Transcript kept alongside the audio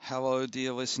Hello,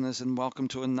 dear listeners, and welcome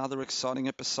to another exciting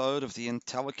episode of the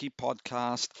Entelechy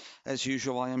podcast. As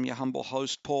usual, I am your humble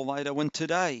host, Paul Lato, and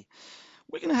today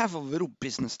we're going to have a little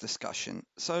business discussion.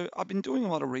 So, I've been doing a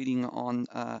lot of reading on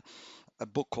a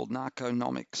book called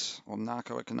Narconomics or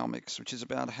Narcoeconomics, which is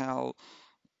about how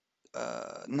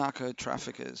narco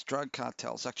traffickers, drug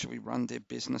cartels actually run their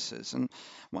businesses. And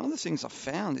one of the things I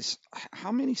found is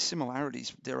how many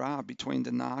similarities there are between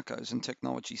the narcos and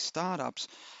technology startups,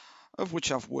 of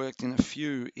which I've worked in a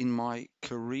few in my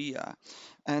career.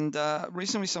 And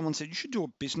recently someone said, you should do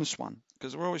a business one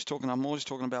because I'm always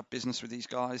talking about business with these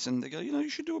guys. And they go, you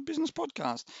should do a business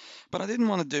podcast. But I didn't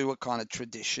want to do a kind of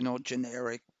traditional,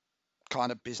 generic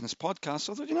kind of business podcast.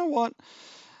 So I thought, you know what?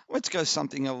 Let's go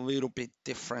something a little bit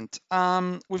different.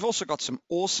 We've also got some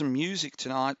awesome music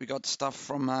tonight. We got stuff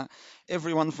from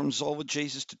everyone from Zola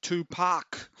Jesus to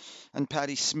Tupac and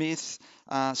Patti Smith.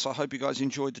 So I hope you guys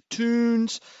enjoyed the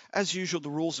tunes. As usual, the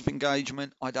rules of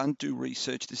engagement. I don't do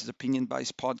research. This is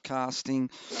opinion-based podcasting.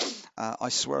 I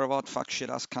swear a lot. Fuck, shit,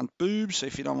 ass, cunt, boobs. So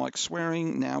if you don't like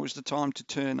swearing, now is the time to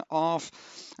turn off.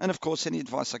 And of course, any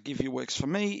advice I give you works for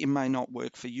me. It may not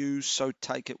work for you, so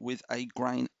take it with a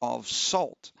grain of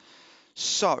salt.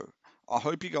 So, I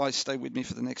hope you guys stay with me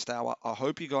for the next hour. I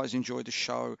hope you guys enjoy the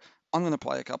show. I'm going to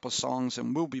play a couple of songs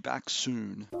and we'll be back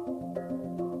soon.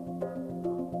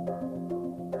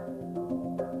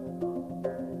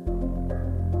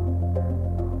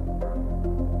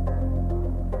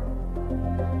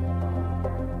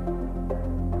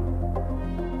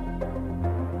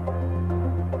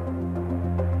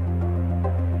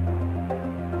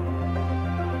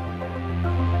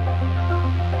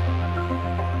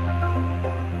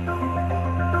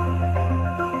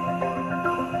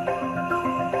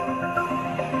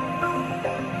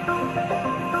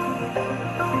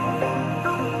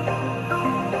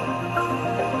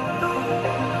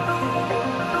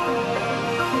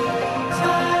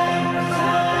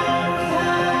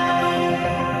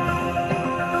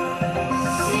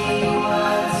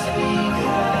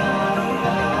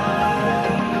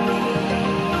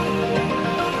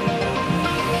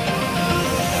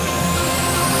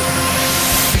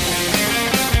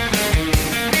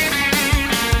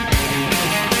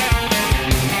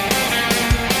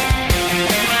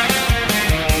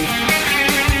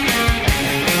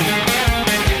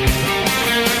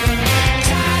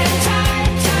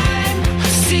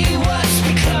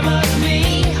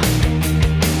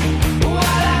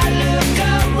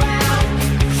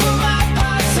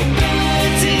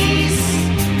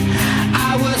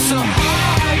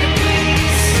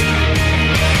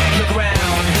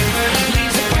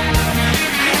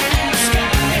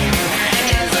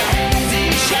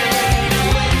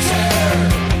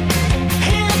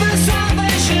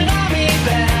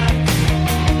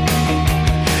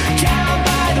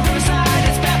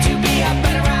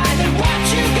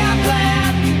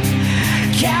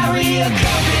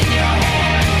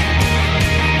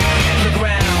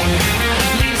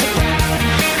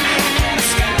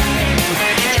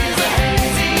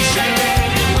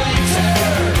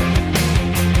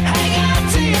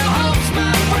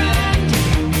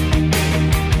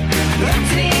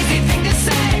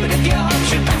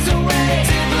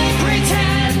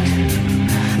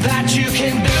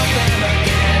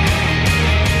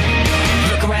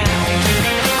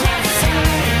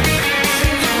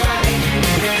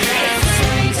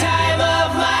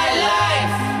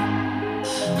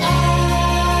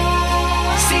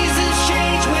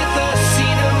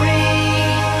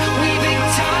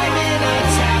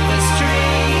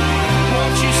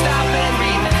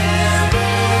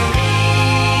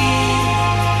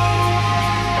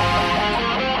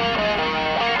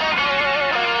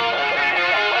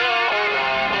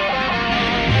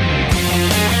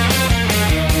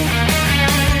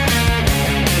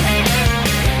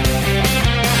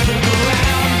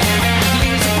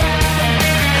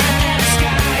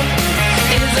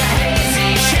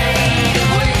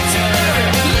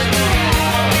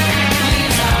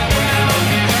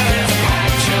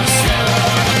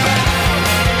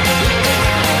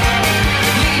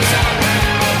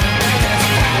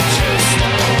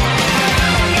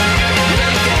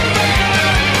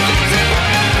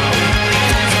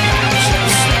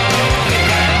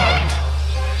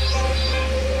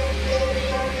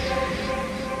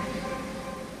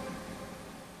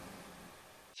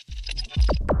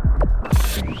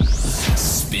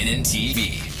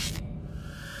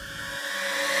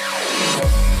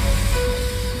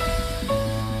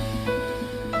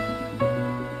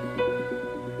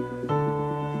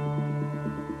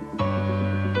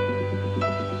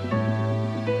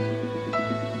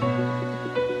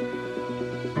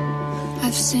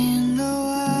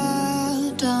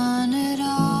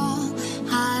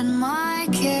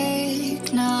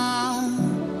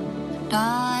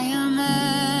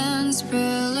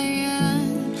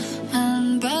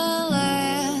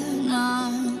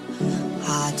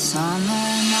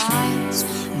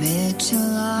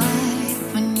 Mid-July,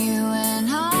 when you and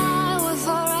I were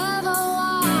forever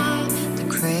wild. The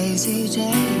crazy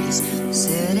days,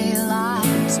 city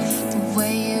lights, the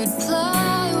way you'd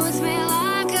play with me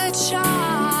like a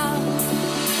child.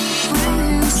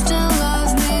 Will you still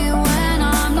love me when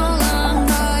I'm no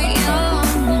longer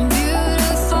young and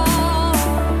beautiful?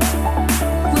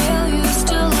 Will you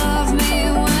still love me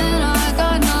when I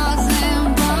got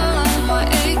nothing but my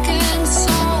aching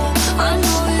soul? I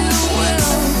know you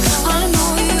will, I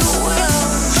know you will,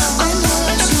 I know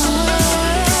that you will.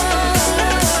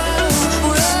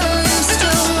 Will you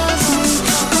still love me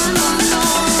when I'm no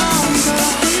longer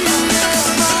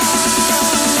beautiful?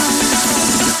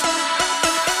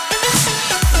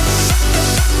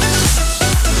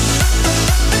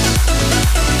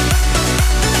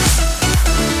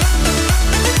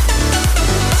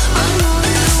 I know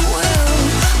you will,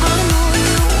 I know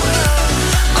you will, I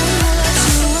know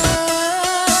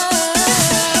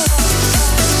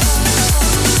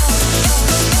that you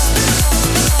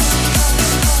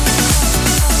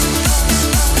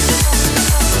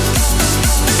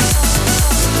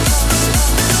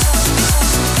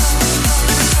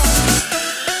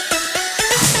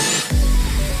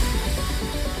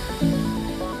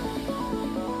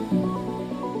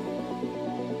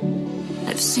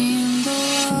I've seen the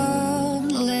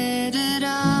world, lit it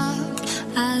up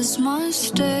as my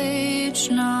stage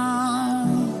now.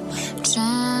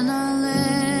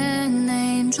 Channeling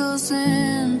angels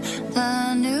in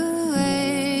the new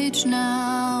age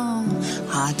now.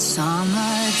 Hot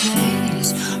summer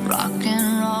days, rock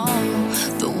and roll,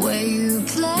 the way you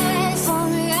play for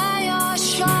me at your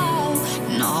show,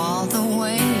 and all the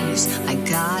ways I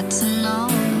got to know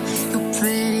your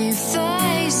pretty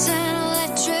face and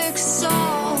electric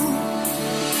soul.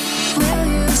 Will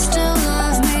you still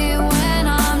love me when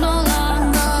I'm no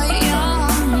longer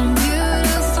young and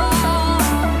beautiful?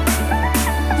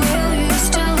 Will you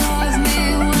still love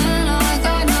me when I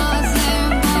got nothing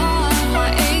but my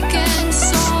aching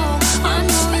soul? I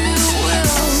know you will,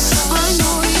 I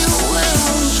know you will,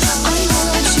 I know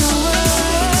that you will.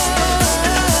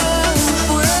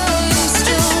 Will you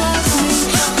still love me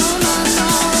when I'm no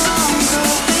longer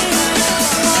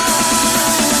beautiful? I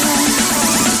know you will, I know you will,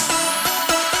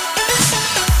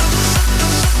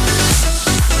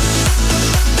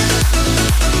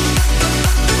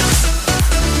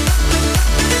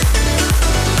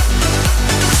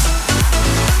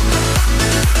 I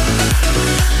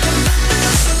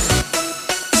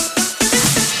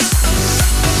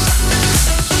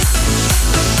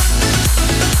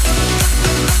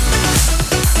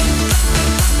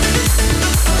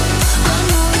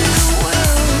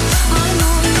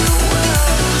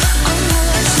know that you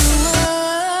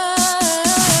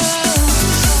will.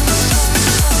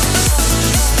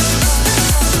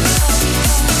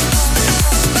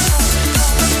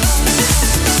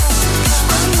 I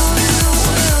know you will,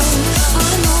 I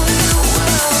know you will,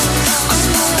 I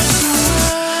know that you will.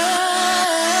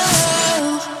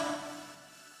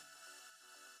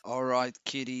 All right,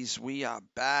 kiddies, we are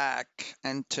back,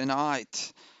 and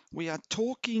tonight we are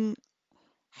talking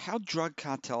how drug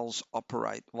cartels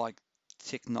operate like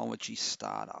technology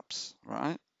startups,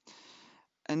 right?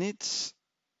 And it's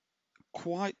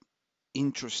quite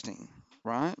interesting,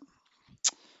 right?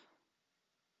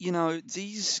 You know,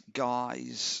 these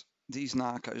guys, these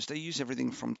narcos, they use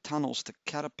everything from tunnels to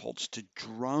catapults to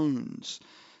drones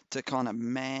to kind of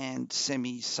manned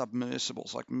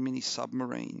semi-submersibles like mini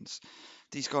submarines.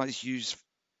 These guys use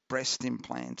breast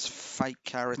implants, fake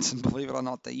carrots, and believe it or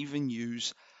not, they even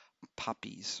use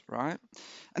puppies, right?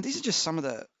 And these are just some of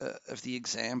the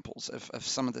examples of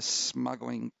some of the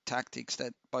smuggling tactics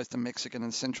that both the Mexican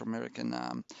and Central American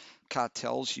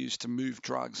cartels use to move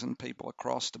drugs and people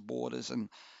across the borders and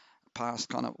past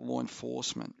kind of law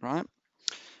enforcement, right?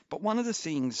 But one of the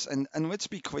things, and let's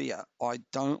be clear, I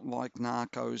don't like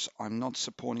narcos. I'm not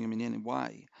supporting them in any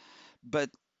way. But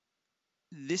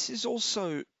this is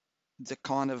also the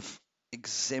kind of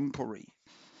exemplary,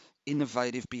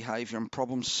 innovative behavior and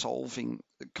problem solving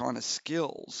kind of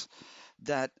skills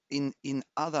that in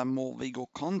other more legal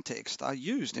contexts are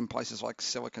used in places like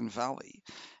Silicon Valley.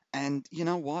 And you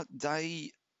know what?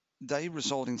 They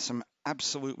result in some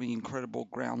absolutely incredible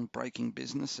groundbreaking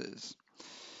businesses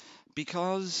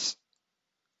because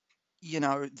you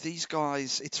know these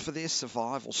guys, it's for their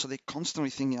survival, so they're constantly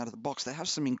thinking out of the box. They have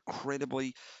some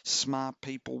incredibly smart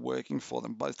people working for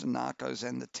them, both the narcos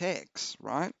and the techs,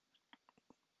 right?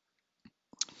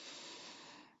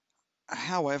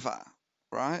 However,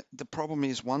 right, the problem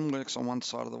is one works on one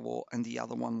side of the law and the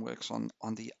other one works on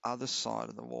the other side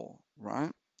of the law,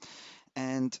 right?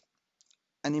 And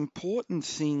an important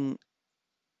thing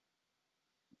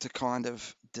to kind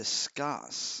of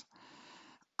discuss,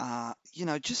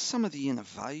 just some of the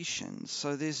innovations.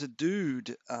 So there's a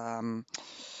dude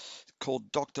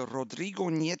called Dr. Rodrigo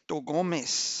Nieto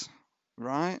Gomez,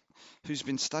 right, who's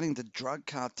been studying the drug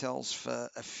cartels for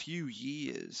a few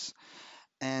years.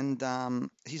 And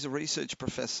he's a research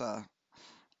professor,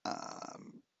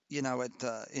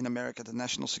 in America, the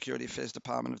National Security Affairs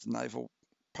Department of the Naval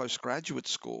Postgraduate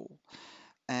School.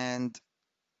 And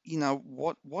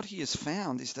what he has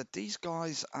found is that these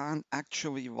guys aren't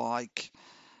actually like,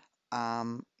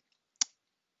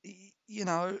 you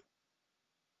know,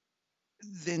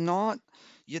 they're not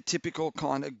your typical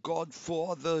kind of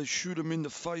Godfather, shoot him in the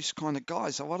face kind of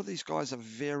guys. A lot of these guys are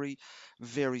very,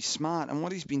 very smart. And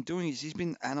what he's been doing is he's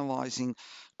been analyzing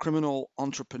criminal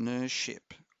entrepreneurship,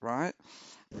 right?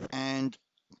 And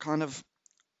kind of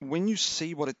when you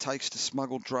see what it takes to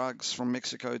smuggle drugs from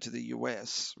Mexico to the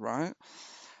US, right?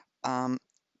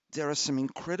 There are some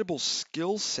incredible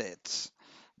skill sets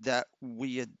that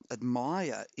we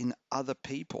admire in other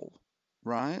people,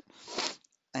 right?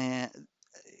 And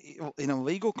in a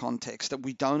legal context that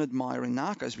we don't admire in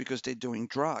narcos because they're doing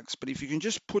drugs. But if you can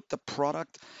just put the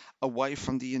product away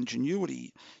from the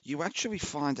ingenuity, you actually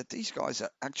find that these guys are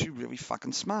actually really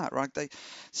fucking smart, right?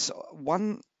 So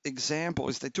one example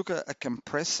is they took a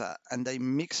compressor and they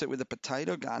mix it with a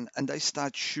potato gun and they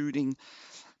start shooting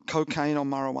cocaine or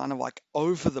marijuana like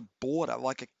over the border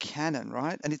like a cannon,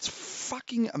 right? And it's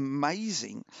fucking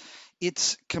amazing.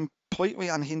 It's completely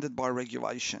unhindered by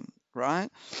regulation, right?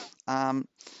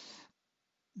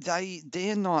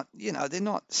 They're not, they're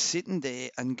not sitting there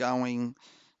and going,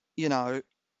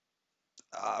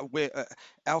 where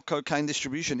our cocaine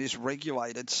distribution is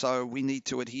regulated, so we need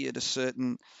to adhere to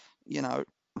certain,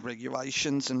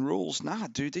 regulations and rules. Nah,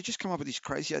 dude, they just come up with these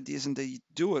crazy ideas and they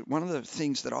do it. One of the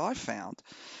things that I found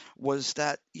was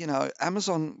that,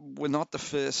 Amazon were not the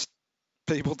first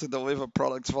people to deliver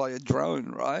products via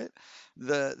drone, right?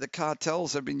 The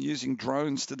cartels have been using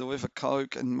drones to deliver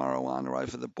coke and marijuana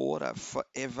over the border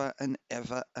forever and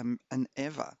ever and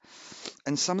ever.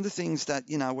 And some of the things that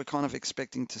we're kind of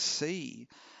expecting to see,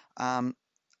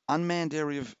 unmanned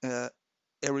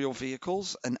aerial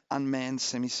vehicles and unmanned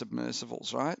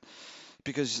semi-submersibles, right?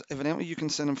 Because evidently you can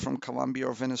send them from Colombia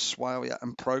or Venezuela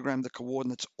and program the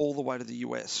coordinates all the way to the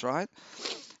US, right?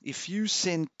 If you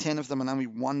send 10 of them and only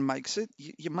one makes it,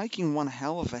 you're making one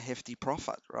hell of a hefty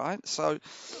profit, right? So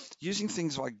using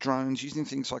things like drones, using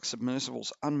things like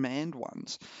submersibles, unmanned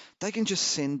ones, they can just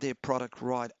send their product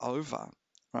right over,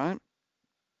 right?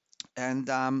 And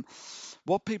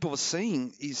what people are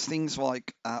seeing is things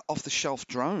like off-the-shelf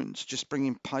drones just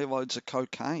bringing payloads of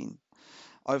cocaine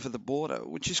over the border,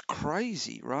 which is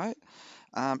crazy, right?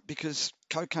 Because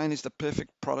cocaine is the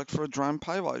perfect product for a drone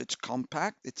payload. It's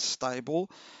compact, it's stable,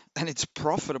 and it's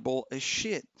profitable as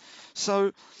shit.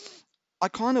 So I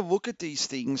kind of look at these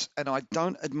things and I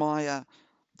don't admire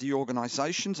the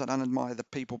organizations, I don't admire the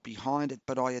people behind it,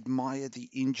 but I admire the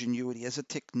ingenuity. As a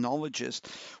technologist,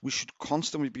 we should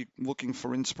constantly be looking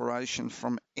for inspiration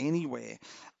from anywhere.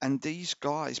 And these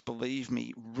guys, believe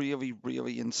me, really,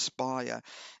 really inspire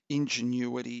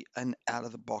ingenuity and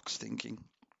out-of-the-box thinking.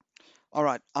 All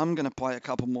right, I'm going to play a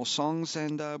couple more songs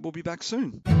and we'll be back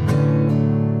soon.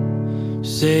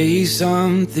 Say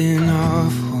something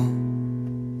awful,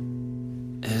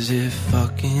 as if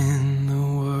fucking the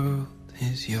world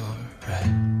is your right.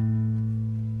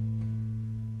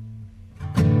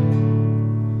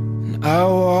 And I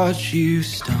watch you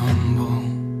stumble,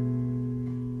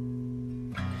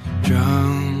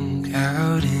 drunk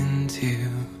out into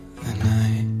the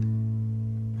night.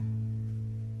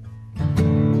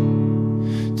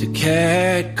 To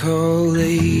catcall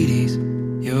ladies,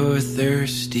 you're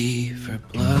thirsty for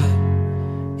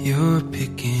blood, you're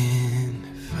picking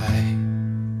a fight.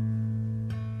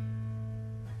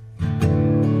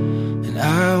 And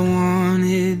I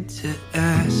wanted to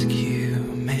ask you,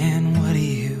 man, what do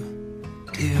you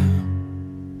do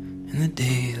in the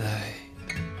daylight?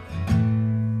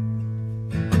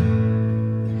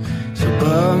 So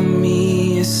bum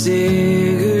me a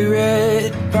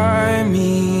cigarette, buy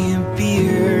me a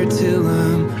beer till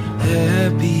I'm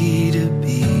happy to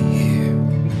be here,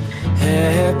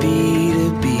 happy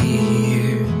to be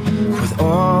here with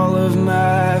all of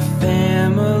my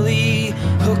family,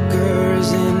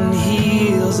 hookers and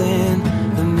heels and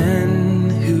the men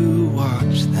who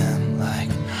watch them like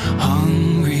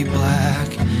hungry black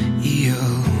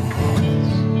eels.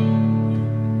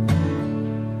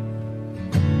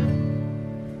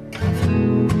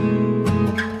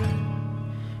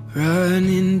 Run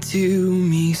into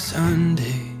me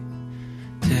Sunday,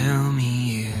 tell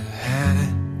me you had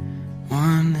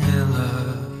one hell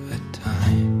of a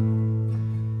time.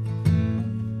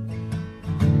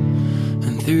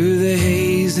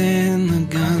 trees and the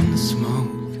gun smoke,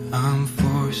 I'm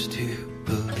forced to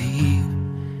believe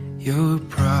you're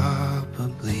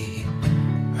probably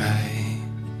right.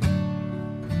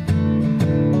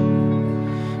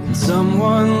 And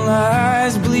someone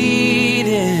lies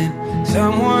bleeding,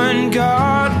 someone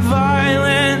got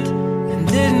violent and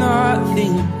did not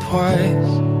think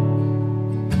twice.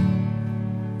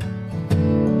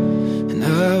 And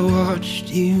I watched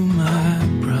you, my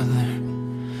brother,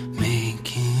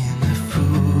 making a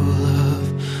fool of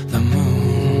the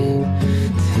moon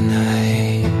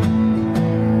tonight.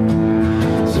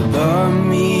 So buy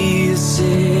me a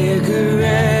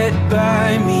cigarette,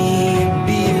 buy me a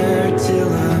beer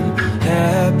till I'm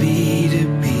happy to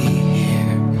be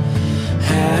here.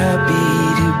 Happy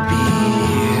to be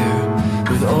here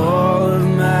with all of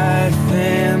my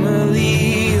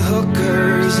family,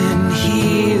 hookers and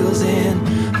heels and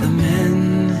the men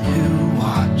who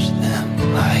watch them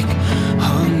like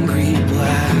hungry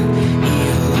black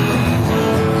eels.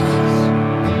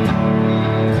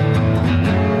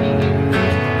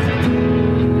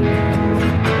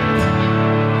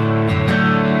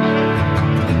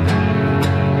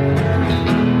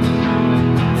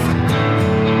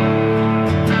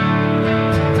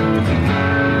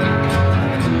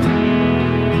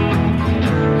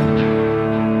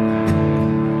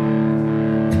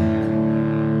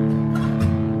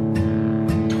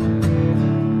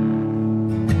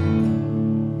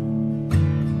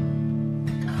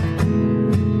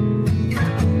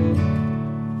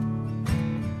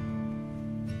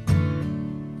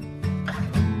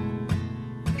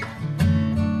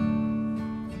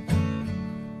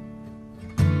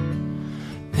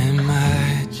 Am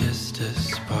I just a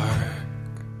spark?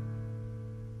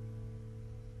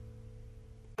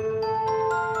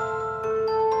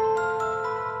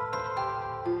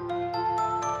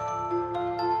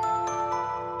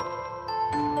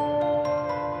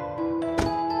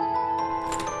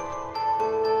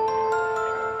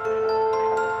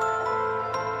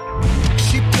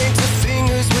 She paints her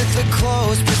fingers with a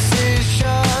close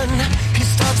precision. He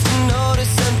starts to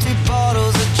notice empty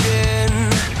bottles of gin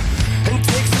and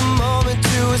takes a moment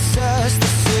to assess the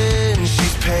sin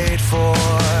she's paid for.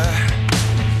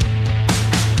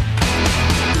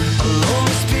 A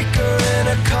lonely speaker in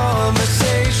a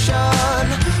conversation.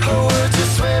 Her words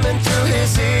are swimming through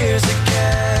his ears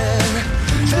again.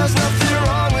 There's nothing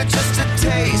wrong with just a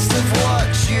taste of what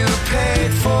you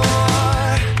paid for.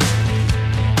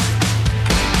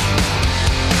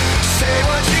 Say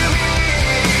what you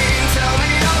mean, tell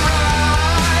me I'm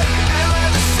right, and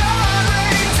let the sun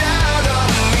rain down on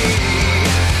me.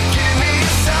 Give me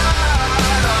a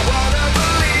sign, I wanna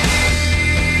believe.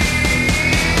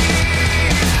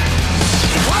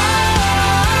 Whoa,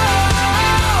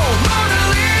 Mona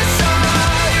Lisa,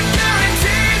 you're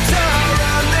guaranteed to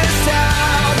run this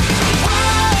town. Whoa,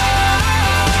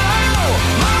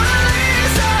 Mona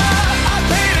Lisa, I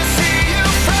pay to see you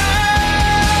frown.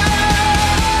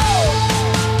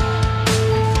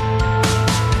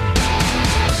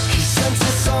 He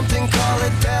senses something, call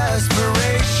it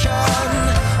desperation.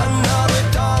 Another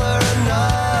dollar,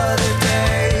 another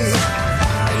day.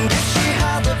 And if she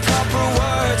had the proper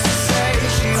words to say,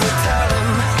 she would tell him,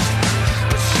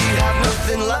 but she'd have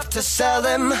nothing left to sell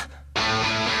him.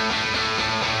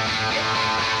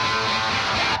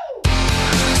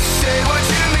 Say what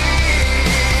you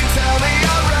mean, tell me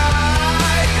I'm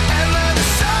right, and let the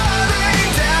sun rain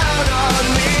down on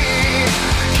me.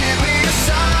 Give me a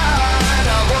sign,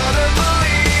 I wanna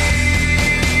believe.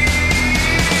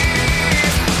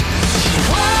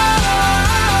 Whoa,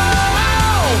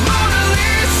 Mona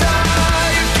Lisa,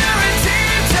 you're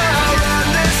guaranteed to run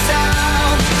this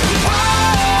town. Whoa,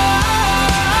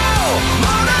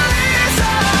 Mona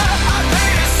Lisa,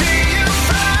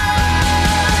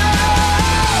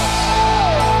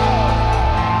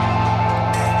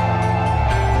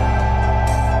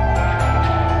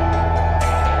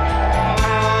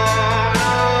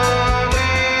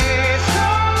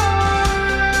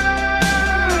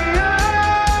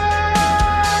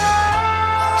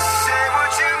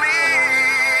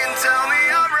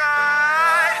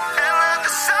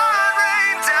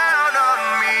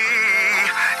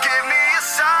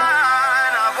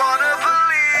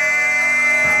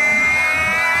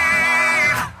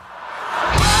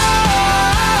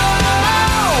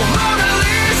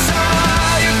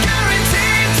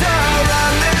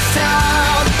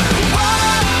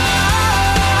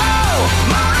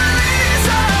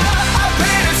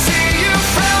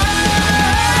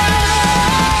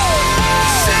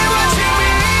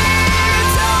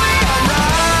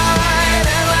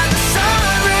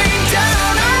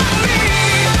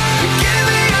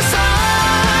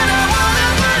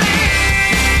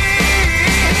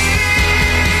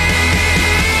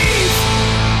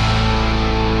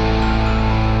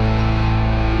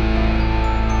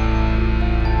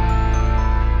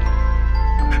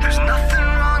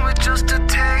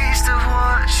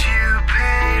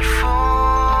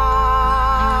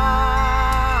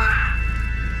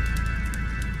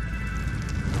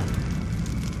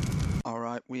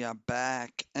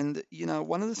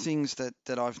 one of the things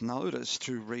that I've noticed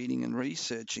through reading and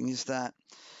researching is that,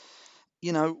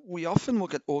 we often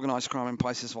look at organized crime in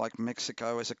places like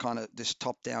Mexico as a kind of this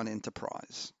top-down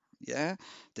enterprise. Yeah,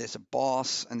 there's a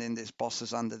boss, and then there's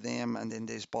bosses under them, and then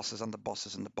there's bosses under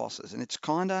bosses under bosses, and it's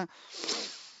kind of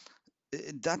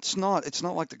it's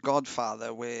not like The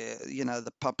Godfather where,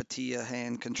 the puppeteer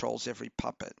hand controls every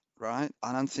puppet, right?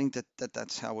 I don't think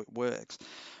that's how it works.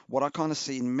 What I kind of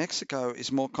see in Mexico is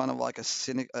more kind of like a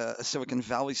Silicon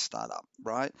Valley startup,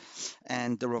 right?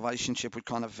 And the relationship with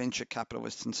kind of venture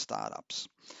capitalists and startups.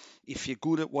 If you're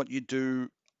good at what you do,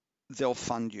 they'll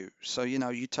fund you. So,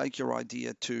 you take your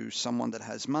idea to someone that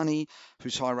has money,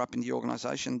 who's higher up in the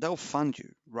organization, they'll fund you,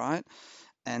 right?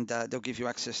 And they'll give you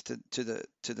access to the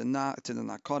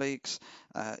narcotics.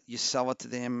 You sell it to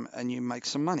them, and you make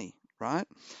some money, right?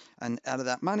 And out of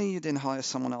that money, you then hire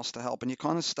someone else to help, and you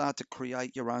kind of start to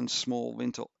create your own small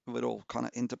little kind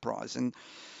of enterprise. And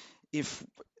if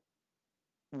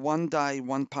one day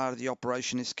one part of the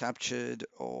operation is captured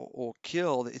or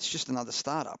killed, it's just another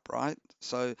startup, right?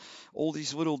 So all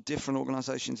these little different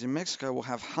organizations in Mexico will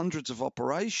have hundreds of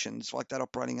operations like that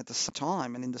operating at the same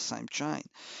time and in the same chain.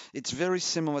 It's very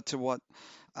similar to what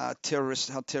how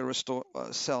terrorist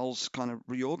cells kind of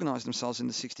reorganized themselves in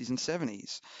the 60s and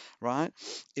 70s, right?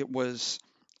 It was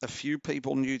a few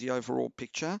people knew the overall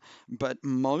picture, but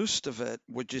most of it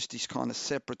were just these kind of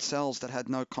separate cells that had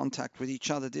no contact with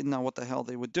each other, didn't know what the hell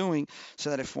they were doing,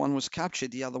 so that if one was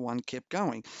captured, the other one kept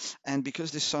going. And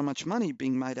because there's so much money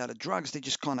being made out of drugs, they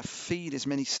just kind of feed as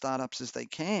many startups as they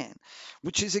can,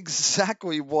 which is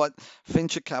exactly what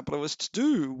venture capitalists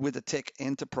do with a tech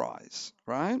enterprise,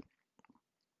 right?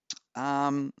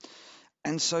 Um,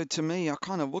 and so to me, I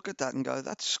kind of look at that and go,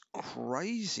 that's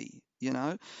crazy.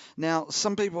 Now,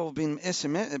 some people have been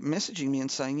messaging me and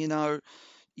saying,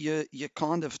 you're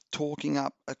kind of talking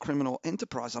up a criminal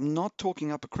enterprise. I'm not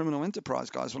talking up a criminal enterprise,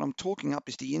 guys. What I'm talking up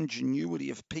is the ingenuity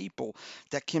of people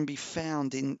that can be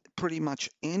found in pretty much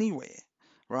anywhere,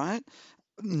 right?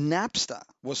 Napster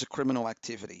was a criminal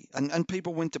activity, and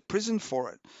people went to prison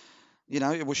for it.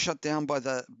 It was shut down by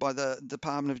the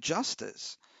Department of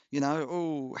Justice.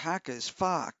 Oh, hackers,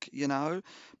 fuck.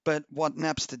 But what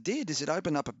Napster did is it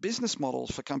opened up a business model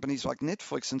for companies like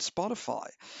Netflix and Spotify.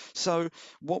 So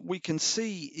what we can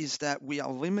see is that we are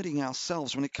limiting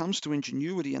ourselves when it comes to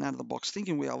ingenuity and out of the box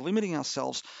thinking. We are limiting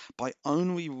ourselves by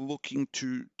only looking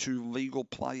to legal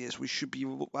players. We should be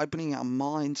opening our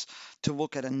minds to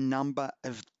look at a number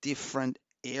of different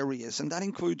areas, and that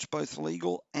includes both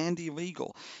legal and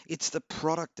illegal. It's the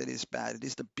product that is bad. It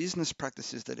is the business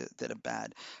practices that are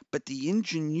bad. But the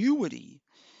ingenuity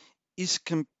is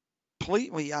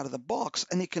completely out of the box,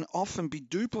 and it can often be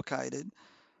duplicated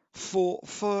for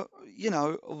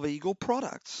legal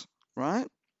products, right?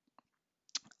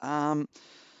 Um,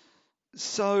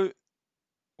 so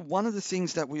one of the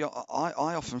things that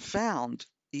I often found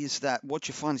is that what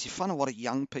you find a lot of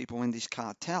young people in these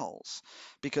cartels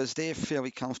because they're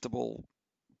fairly comfortable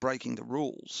breaking the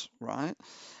rules, right?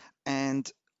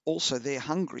 And also they're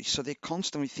hungry, so they're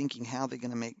constantly thinking how they're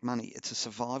going to make money. It's a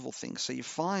survival thing. So you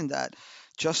find that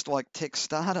just like tech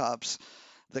startups,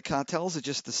 the cartels are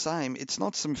just the same. It's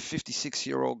not some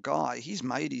 56-year-old guy. He's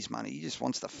made his money. He just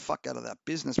wants the fuck out of that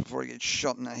business before he gets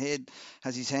shot in the head,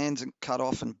 has his hands cut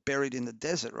off and buried in the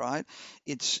desert, right?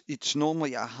 It's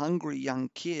normally a hungry young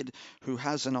kid who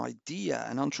has an idea,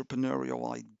 an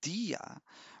entrepreneurial idea,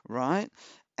 right?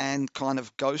 And kind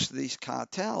of goes to these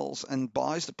cartels and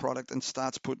buys the product and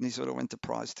starts putting his little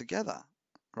enterprise together,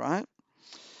 right?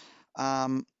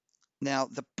 Um, Now,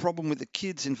 the problem with the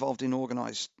kids involved in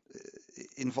organized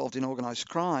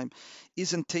crime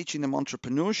isn't teaching them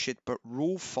entrepreneurship, but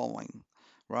rule following,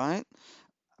 right?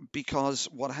 Because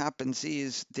what happens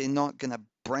is they're not going to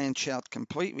branch out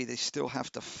completely. They still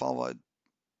have to follow,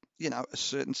 a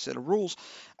certain set of rules,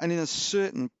 and in a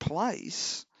certain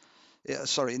place. Yeah,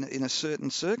 sorry, in a certain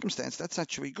circumstance, that's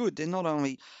actually good. They're not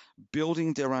only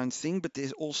building their own thing, but they're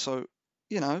also,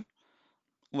 you know,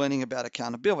 learning about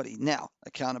accountability. Now,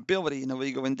 accountability in a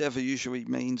legal endeavor usually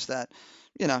means that,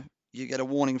 you know, you get a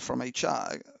warning from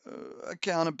HR.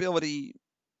 Accountability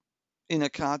in a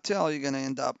cartel, you're going to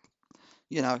end up,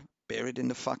 you know, buried in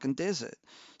the fucking desert.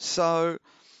 So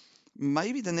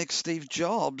maybe the next Steve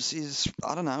Jobs is,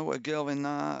 I don't know, a girl in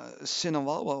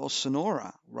Sinaloa or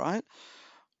Sonora, right?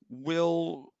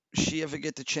 Will she ever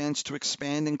get the chance to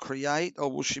expand and create,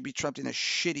 or will she be trapped in a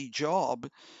shitty job,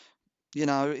 in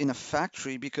a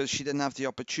factory because she didn't have the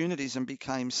opportunities and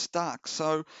became stuck?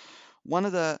 So one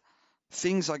of the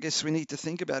things I guess we need to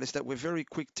think about is that we're very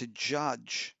quick to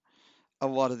judge a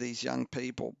lot of these young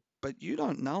people, but you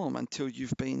don't know them until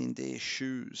you've been in their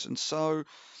shoes. And so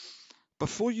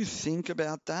before you think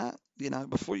about that,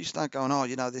 before you start going, oh,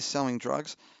 they're selling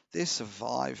drugs, they're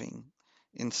surviving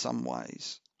in some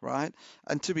ways, right?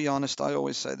 And to be honest, I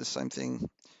always say the same thing.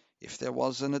 If there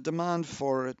wasn't a demand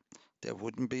for it, there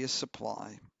wouldn't be a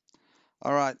supply.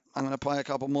 All right, I'm going to play a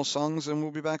couple more songs and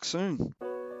we'll be back soon.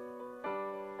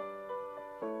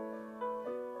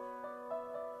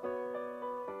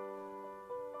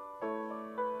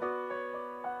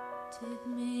 Take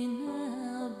me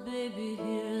now, baby,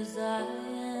 here as I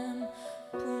am.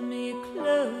 Pull me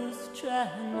close, try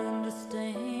and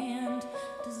understand.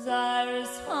 Desire is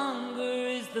hunger,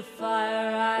 is the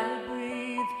fire I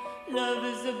breathe. Love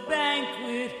is a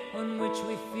banquet on which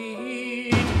we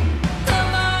feed.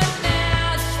 Come on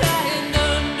now, try and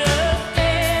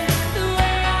understand the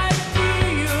way I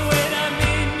feel when I'm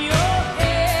in your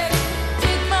head.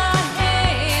 Take my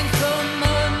hand, come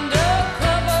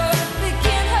undercover. They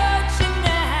can't hurt you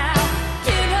now,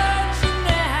 can't hurt you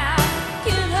now,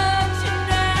 can't hurt you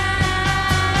now.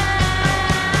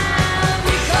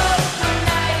 Because the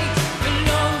night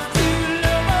belongs to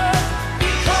lovers.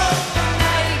 Because the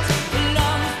night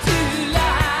belongs to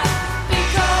life.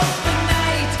 Because the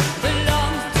night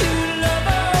belongs to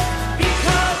lovers.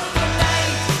 Because the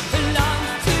night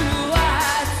belongs to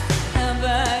us. Have I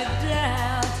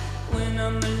doubt when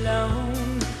I'm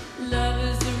alone? Love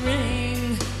is the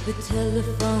ring, the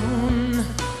telephone.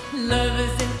 Love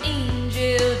is an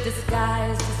angel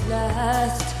disguised as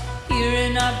lust. Here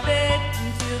in our bed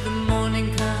until the morning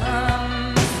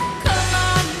comes. Come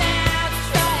on now,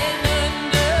 try and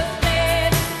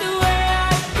understand the way I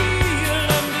feel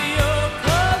under your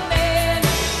command.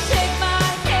 Take my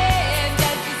hand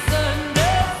as the sun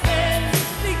descends.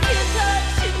 They can't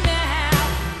touch you now,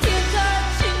 can't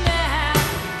touch you now,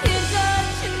 can't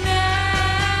touch you now.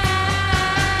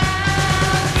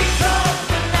 Because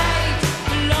the night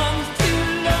belongs to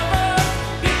lovers.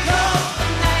 Because the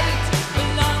night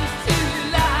belongs to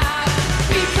life.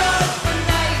 Because the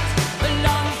night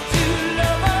belongs to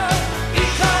lovers.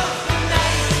 Because the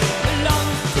night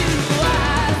belongs to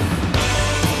us.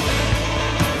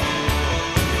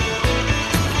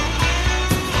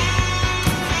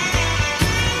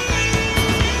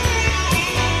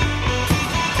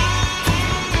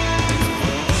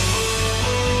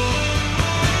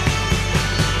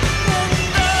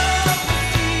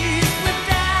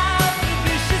 Without the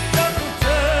vicious circle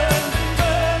turns and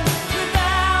burns.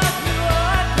 Without you, I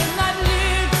cannot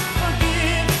live.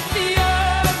 Forgive the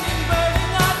yearning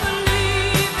burning. I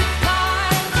believe it's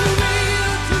time to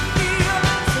real to feel.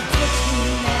 So touch me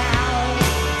now,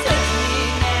 touch me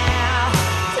now,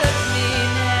 touch me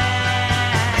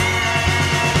now.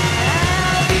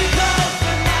 Because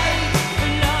the night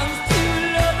belongs to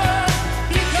lovers.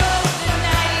 Because the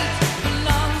night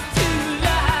belongs to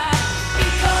life.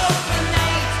 Because the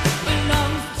night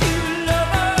belongs to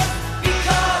lovers.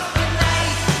 Because the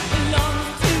night belongs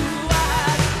to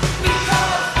us.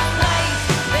 Because tonight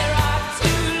there are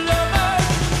two lovers.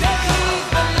 That we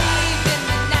believe in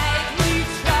the night we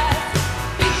trust.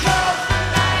 Because the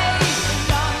night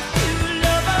belongs to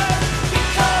lovers.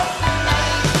 Because the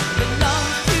night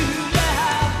belongs to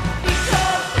love.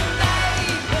 Because the night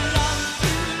belongs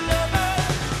to lovers.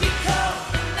 Because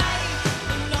the night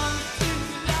belongs to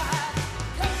love.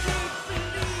 'Cause we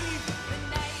believe the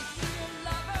night we're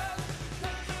lovers.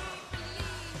 'Cause we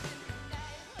believe in the night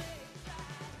we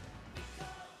trust.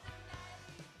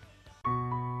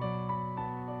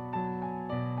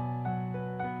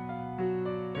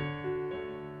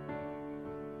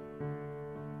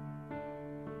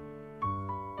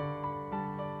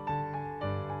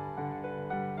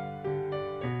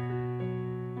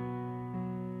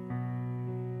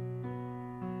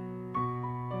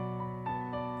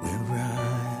 We'll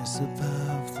rise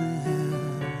above the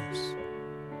hills.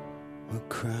 We'll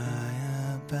cry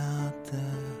about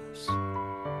this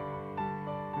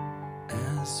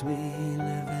as we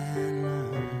live and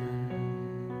learn.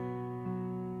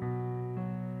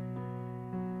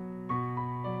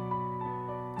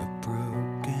 A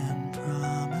broken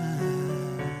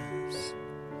promise.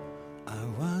 I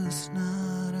was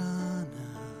not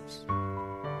honest.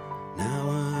 Now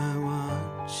I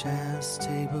watch as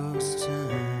tables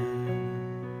turn,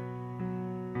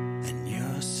 and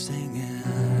you're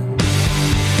singing.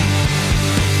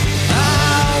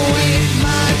 I'll wait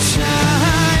my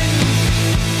time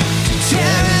to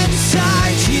tear inside.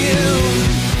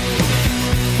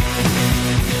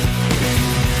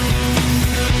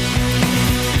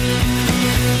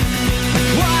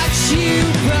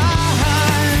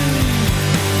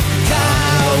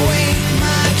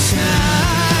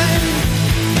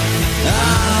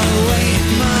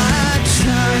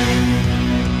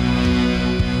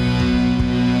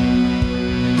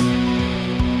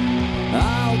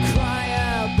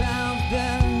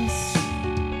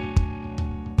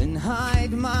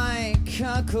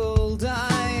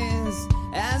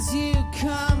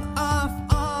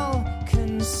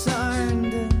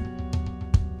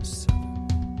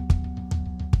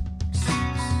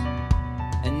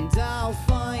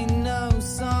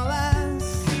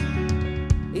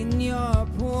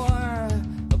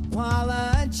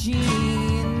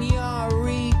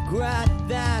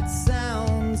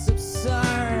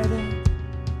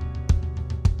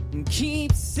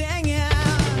 keep singing.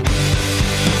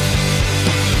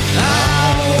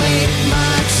 I'll wait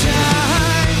my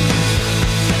turn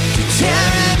to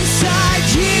tear inside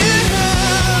you.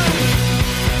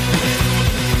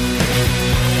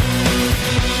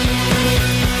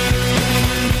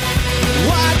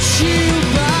 Watch you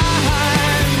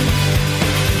burn.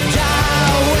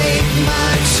 I'll wait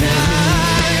my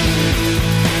turn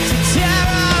to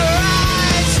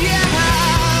terrorize you.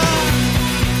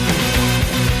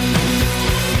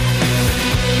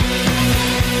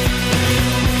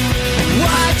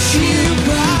 Watch you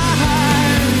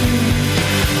burn.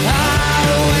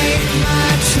 I'll wait my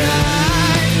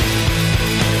turn.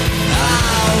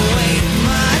 I'll wait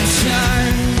my turn. I'll wait my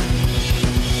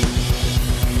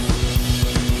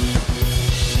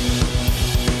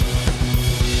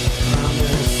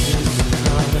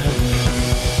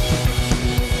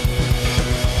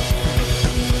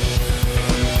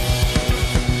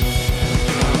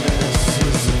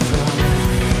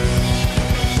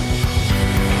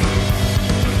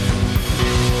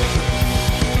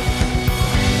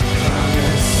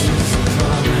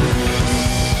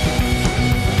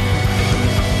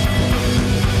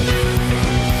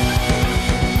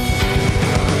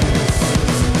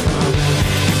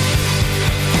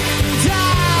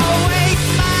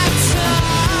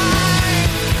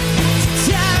turn to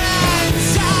tear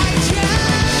inside you.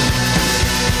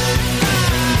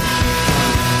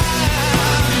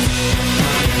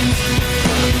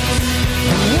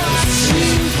 Watch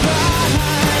you burn.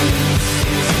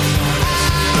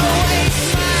 I'll wait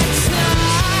my turn. I'll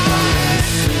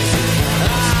wait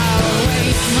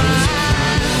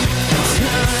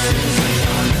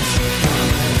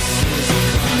my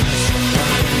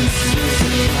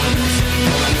turn.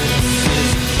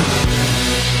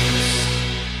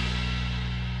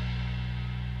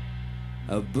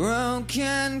 A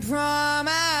broken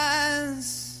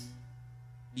promise.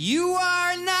 You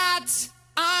are not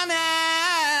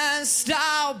honest.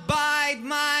 I'll bide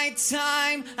my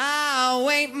time. I'll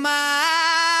wait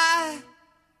my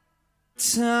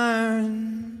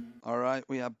turn. All right,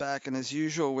 we are back, and as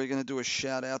usual, we're going to do a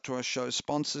shout out to our show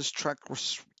sponsors: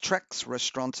 Tracks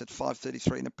Restaurants at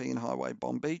 533 Nepean Highway,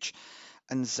 Bomb Beach,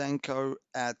 and Zanko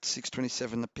at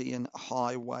 627 Nepean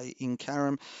Highway in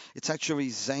Carrum. It's actually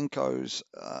Zanko's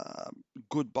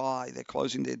goodbye. They're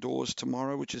closing their doors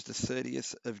tomorrow, which is the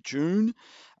 30th of June,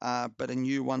 but a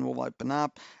new one will open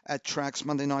up. At Tracks,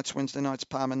 Monday nights, Wednesday nights,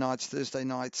 Palmer nights, Thursday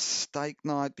nights, steak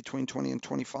night between 20 and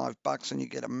 25 bucks, and you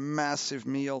get a massive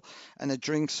meal and a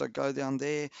drink. So go down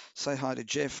there, say hi to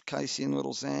Jeff, Casey, and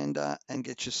little Xander, and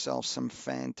get yourself some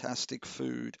fantastic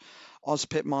food. Oz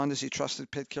Pet Minders, your trusted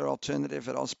pet care alternative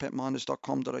at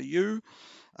ozpetminders.com.au.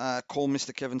 Call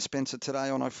Mr. Kevin Spencer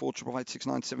today on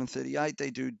 0488869738.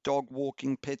 They do dog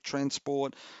walking, pet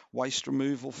transport, waste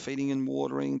removal, feeding and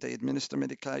watering. They administer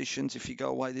medications. If you go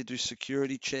away, they do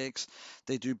security checks.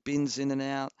 They do bins in and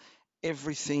out.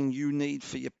 Everything you need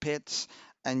for your pets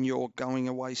and your going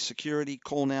away security.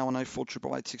 Call now on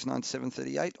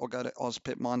 0488869738 or go to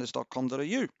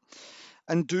ozpetminders.com.au.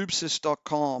 And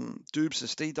Doobsis.com,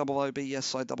 Doobsis,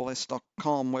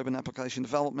 DOOBSISS.com, web and application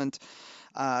development.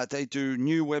 They do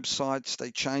new websites, they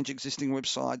change existing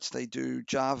websites, they do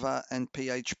Java and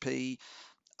PHP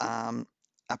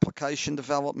application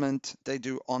development, they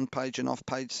do on-page and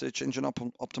off-page search engine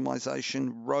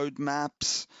optimization,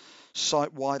 roadmaps,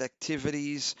 site-wide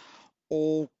activities,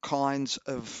 all kinds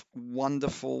of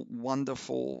wonderful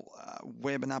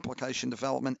web and application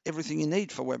development, everything you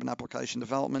need for web and application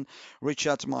development. Reach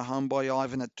out to my homeboy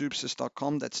Ivan at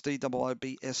doobsis.com. That's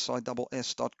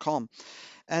DOOBSISS.com.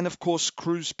 And of course,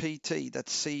 Cruise PT.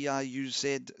 That's CRUZ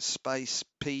space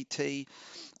PT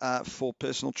for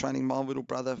personal training. My little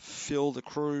brother Phil the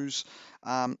Cruise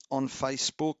on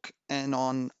Facebook and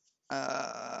on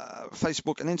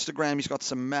Facebook and Instagram. He's got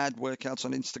some mad workouts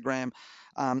on Instagram.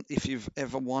 If you've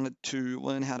ever wanted to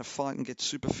learn how to fight and get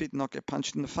super fit and not get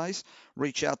punched in the face,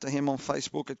 reach out to him on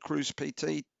Facebook at Cruise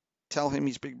PT. Tell him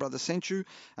his big brother sent you,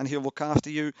 and he'll look after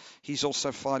you. He's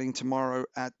also fighting tomorrow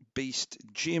at Beast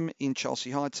Gym in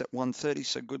Chelsea Heights at 1:30.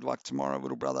 So good luck tomorrow,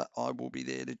 little brother. I will be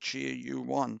there to cheer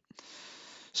you on.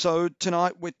 So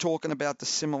tonight we're talking about the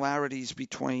similarities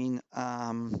between,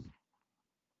 how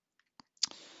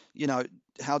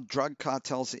drug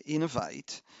cartels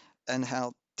innovate and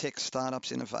how tech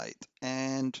startups innovate.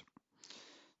 And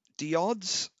the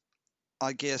odds,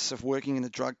 I guess, of working in a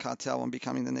drug cartel and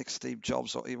becoming the next Steve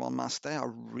Jobs or Elon Musk, they are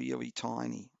really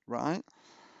tiny, right?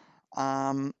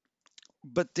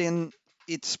 But then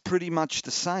it's pretty much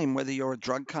the same whether you're a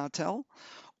drug cartel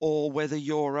or whether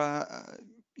you're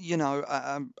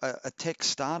a tech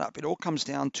startup. It all comes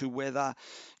down to whether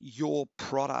your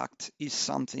product is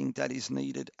something that is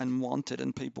needed and wanted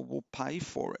and people will pay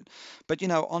for it. But,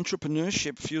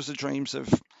 entrepreneurship fuels the dreams of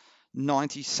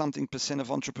 90 something percent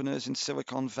of entrepreneurs in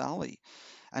Silicon Valley.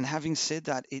 And having said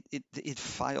that, it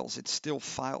fails. It still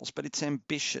fails, but it's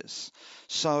ambitious.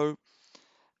 So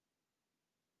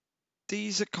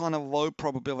these are kind of low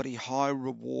probability, high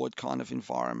reward kind of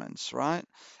environments, right?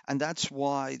 And that's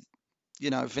why,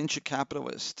 venture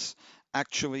capitalists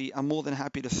actually are more than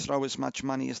happy to throw as much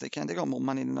money as they can. They got more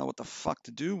money to know what the fuck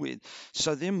to do with.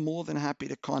 So they're more than happy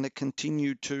to kind of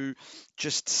continue to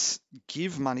just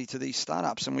give money to these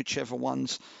startups, and whichever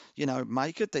ones,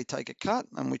 make it, they take a cut,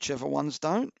 and whichever ones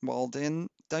don't, well, then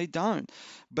they don't.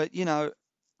 But,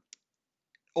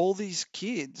 all these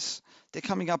kids, they're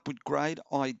coming up with great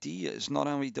ideas, not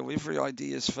only delivery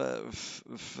ideas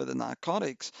for the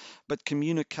narcotics, but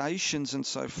communications and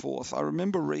so forth. I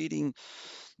remember reading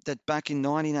that back in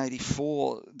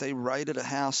 1984, they raided a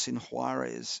house in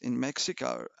Juarez in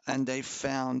Mexico, and they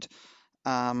found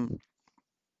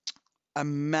a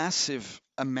massive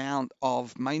amount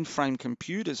of mainframe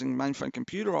computers and mainframe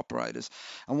computer operators.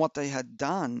 And what they had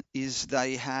done is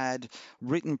they had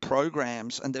written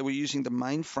programs, and they were using the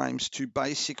mainframes to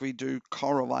basically do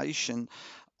correlation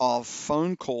of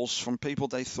phone calls from people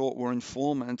they thought were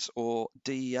informants or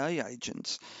DEA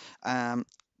agents.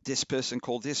 This person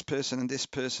called this person and this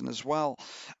person as well.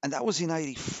 And that was in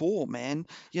 84, man.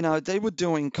 They were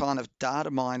doing kind of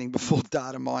data mining before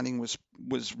data mining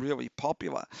was really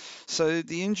popular. So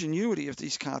the ingenuity of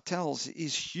these cartels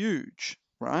is huge,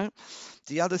 right?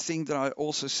 The other thing that I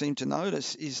also seem to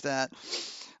notice is that,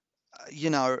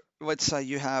 let's say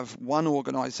you have one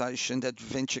organization that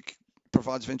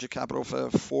provides venture capital for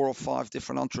 4 or 5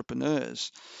 different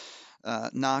entrepreneurs,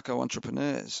 narco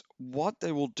entrepreneurs. What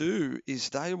they will do is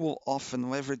they will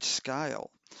often leverage scale.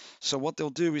 So what they'll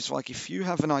do is, like, if you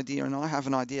have an idea and I have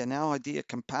an idea, and our idea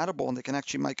compatible, and they can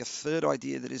actually make a third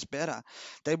idea that is better,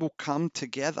 they will come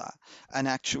together and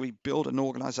actually build an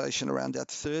organization around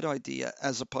that third idea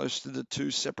as opposed to the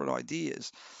 2 separate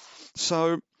ideas.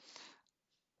 So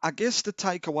I guess the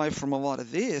takeaway from a lot of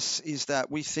this is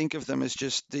that we think of them as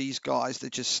just these guys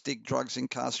that just stick drugs in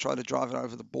cars, try to drive it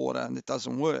over the border, and it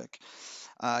doesn't work.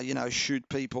 Shoot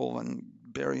people and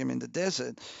bury them in the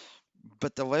desert.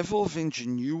 But the level of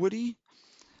ingenuity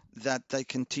that they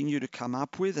continue to come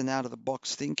up with and out of the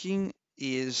box thinking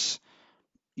is,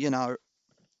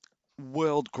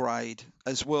 world grade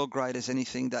as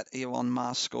anything that Elon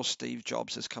Musk or Steve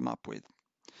Jobs has come up with.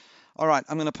 All right,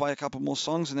 I'm going to play a couple more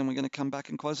songs, and then we're going to come back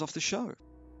and close off the show.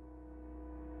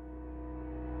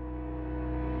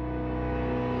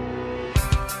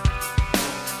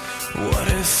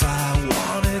 What if I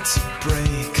wanted to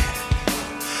break,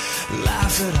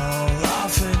 laugh it all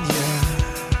off in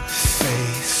your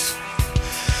face?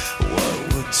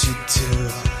 What would you do?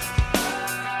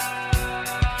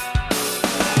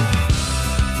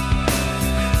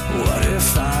 What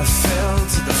if I fell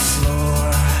to the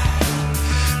floor,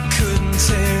 couldn't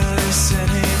take this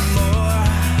anymore?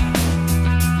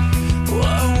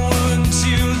 What would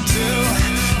you do?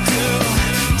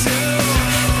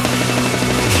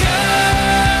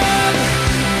 Come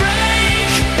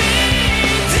break me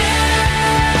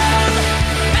down.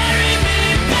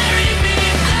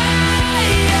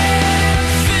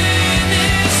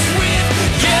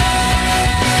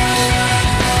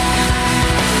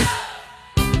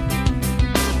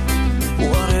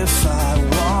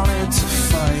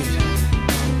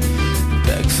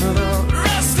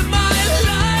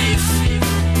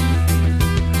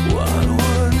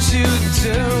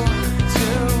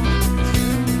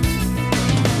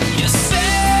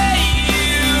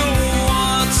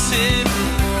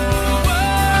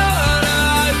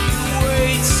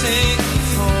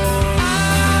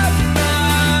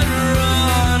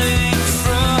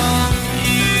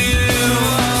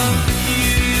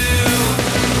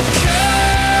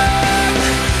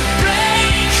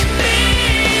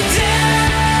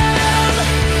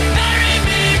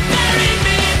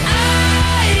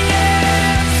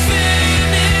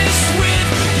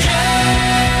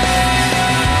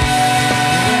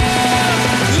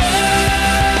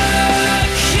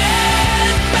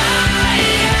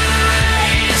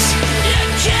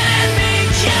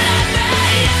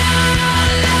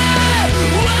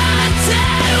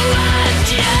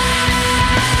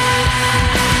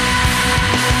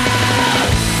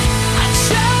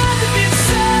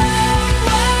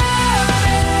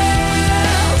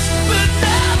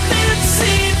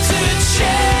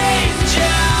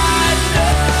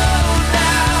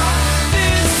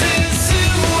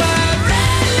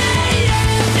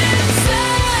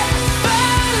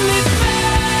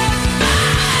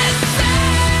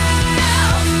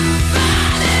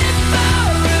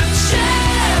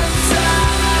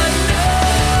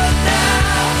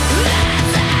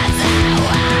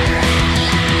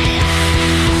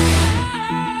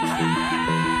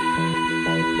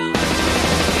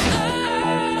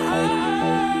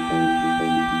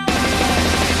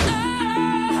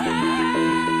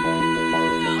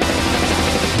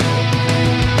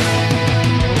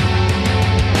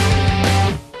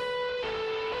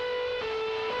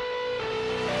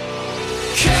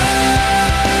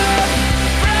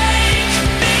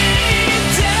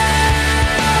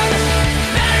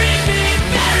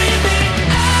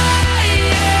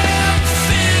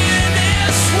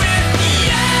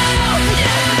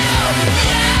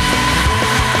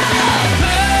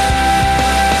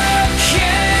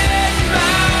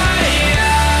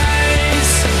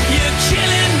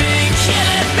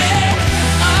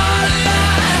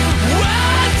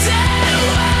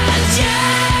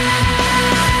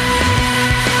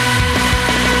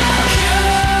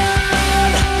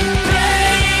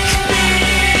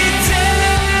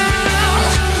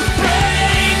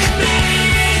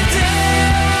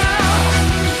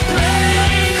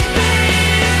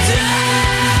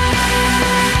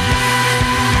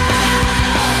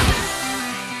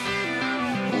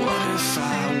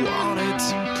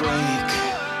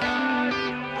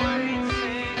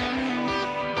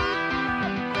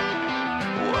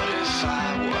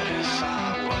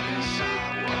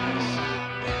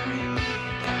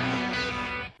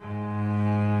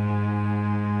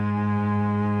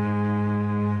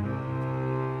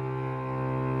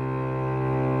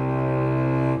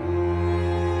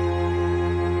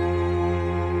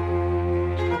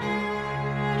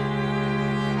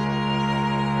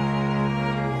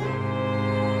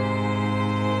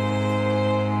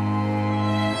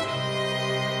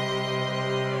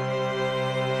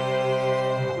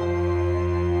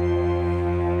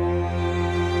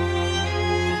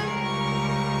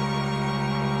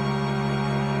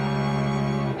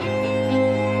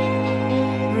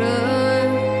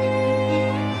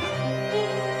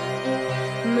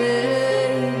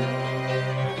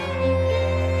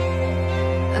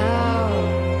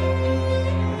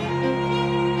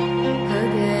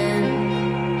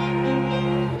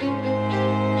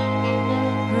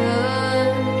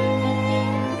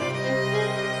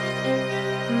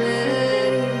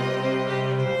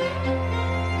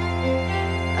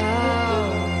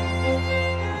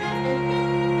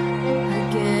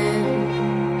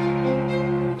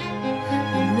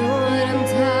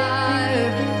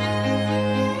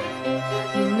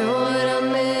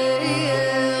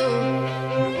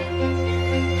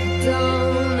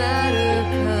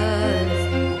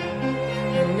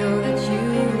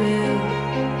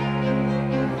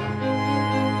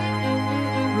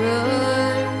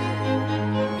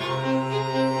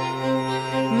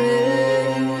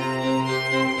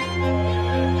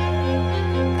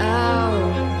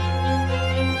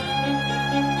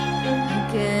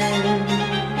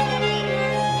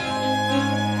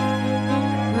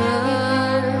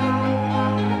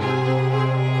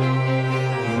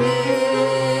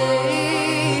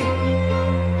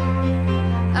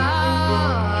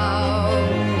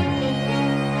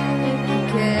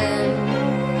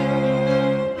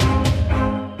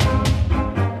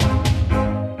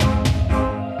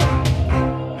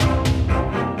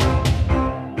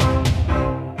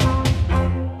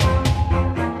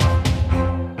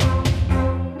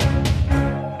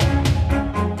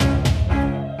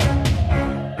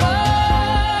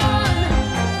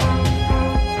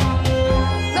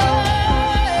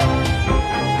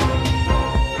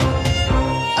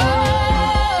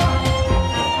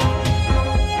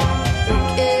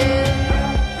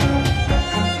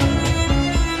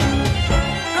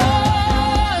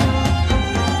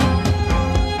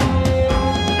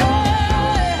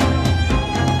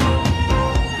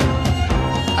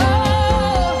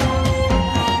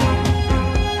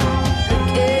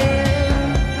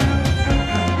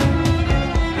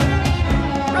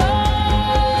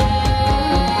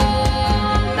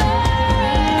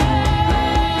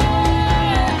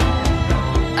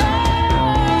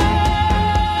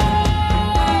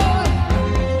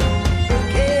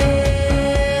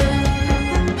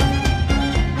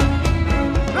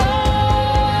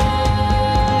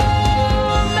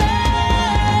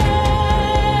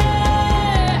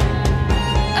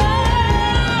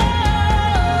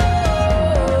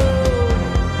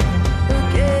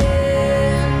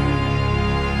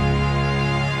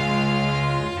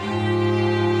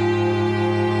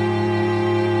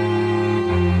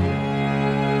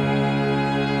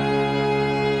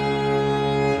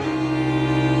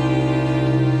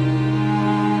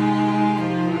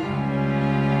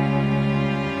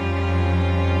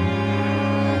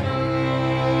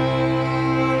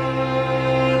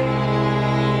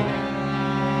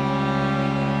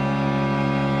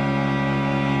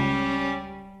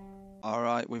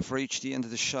 we've reached the end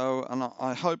of the show, and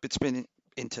I hope it's been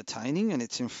entertaining and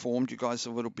it's informed you guys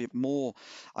a little bit more.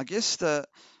 I guess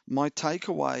my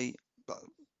takeaway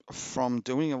from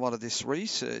doing a lot of this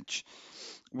research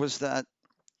was that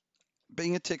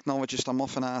being a technologist, I'm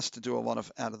often asked to do a lot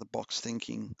of out of the box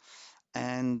thinking.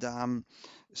 And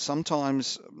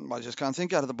sometimes I just can't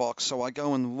think out of the box. So I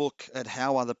go and look at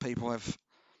how other people have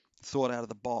thought out of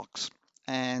the box.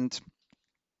 And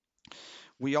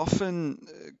we often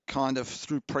kind of,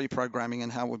 through pre-programming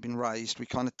and how we've been raised, we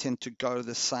kind of tend to go to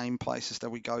the same places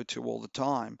that we go to all the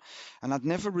time. And I'd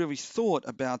never really thought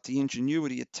about the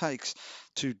ingenuity it takes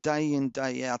to day in,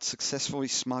 day out successfully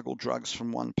smuggle drugs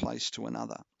from one place to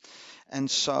another. And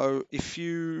so if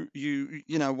you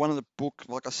know, one of the book,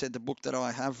 like I said, the book that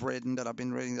I have read and that I've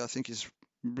been reading that I think is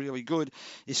really good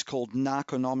is called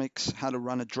Narconomics, How to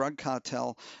Run a Drug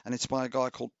Cartel. And it's by a guy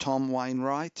called Tom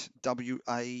Wainwright,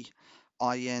 Wainwright.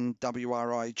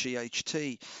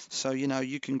 So, you know,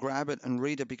 you can grab it and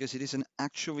read it because it is an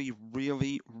actually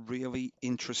really, really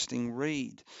interesting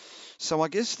read. So I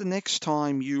guess the next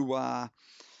time you are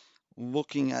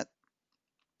looking at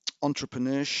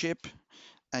entrepreneurship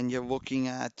and you're looking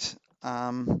at,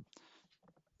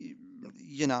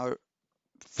 you know,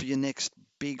 for your next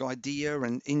big idea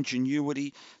and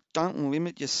ingenuity, don't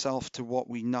limit yourself to what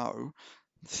we know.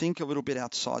 Think a little bit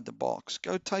outside the box.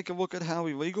 Go take a look at how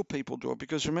illegal people do it,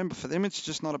 because remember, for them, it's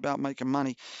just not about making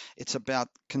money. It's about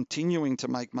continuing to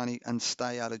make money and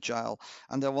stay out of jail.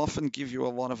 And they'll often give you a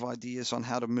lot of ideas on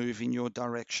how to move in your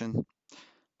direction.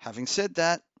 Having said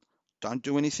that, don't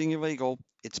do anything illegal.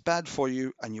 It's bad for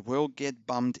you, and you will get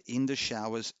bummed in the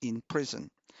showers in prison.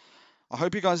 I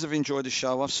hope you guys have enjoyed the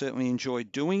show. I've certainly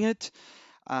enjoyed doing it.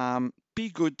 Be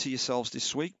good to yourselves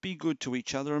this week. Be good to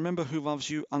each other. Remember who loves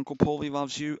you. Uncle Paulie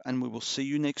loves you, and we will see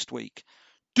you next week.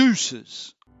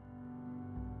 Deuces.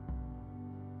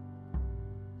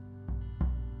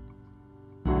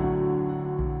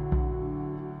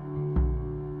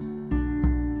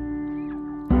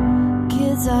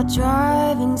 Kids are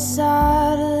driving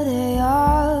Saturday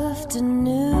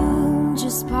afternoon,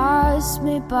 just passed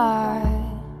me by.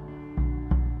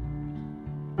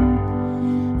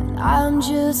 I'm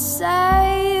just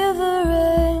savoring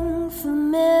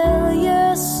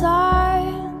familiar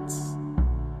sights.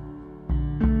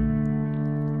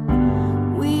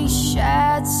 We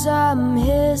shared some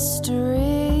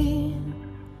history,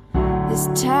 this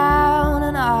town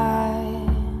and I.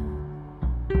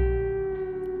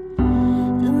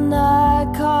 And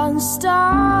I can't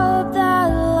stop that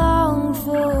long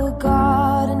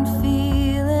forgotten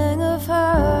feeling of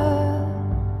her.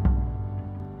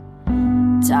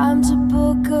 Time to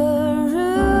book a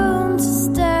room to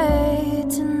stay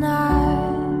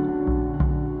tonight.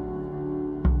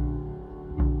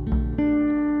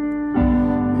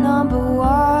 Number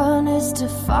one is to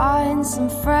find some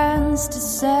friends to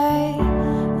say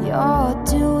you're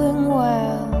doing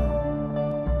well.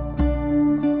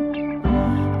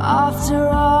 After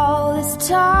all this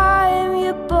time,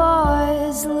 you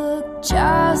boys look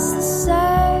just the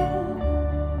same.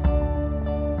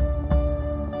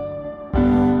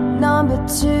 Number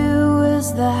two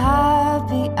is the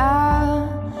happy hour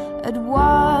at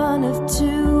one of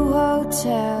two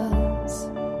hotels.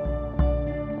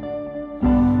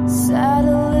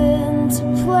 Settle into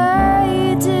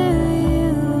play, do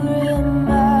you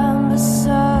remember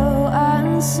so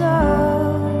and so?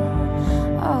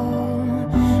 Oh,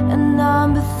 and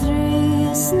number three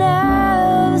is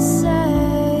never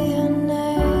say her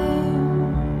name.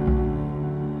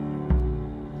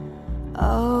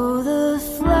 Oh, the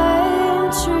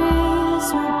trees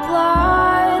will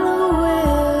blind the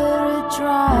weary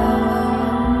driver,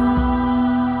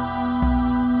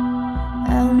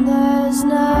 and there's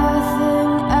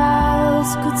nothing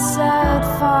else could set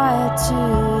fire to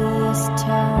this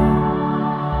town.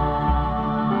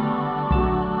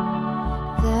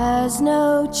 There's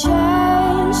no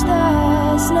change,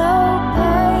 there's no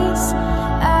pace,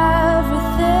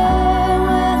 everything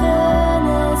within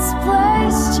its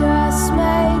place just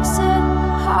makes it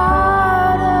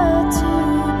harder to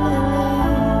believe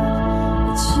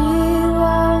that she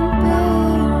won't be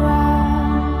around.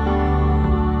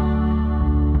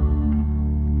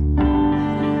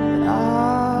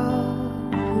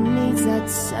 But who needs that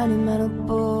sentimental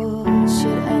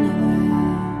bullshit anyway?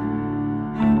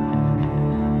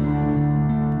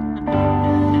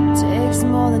 Takes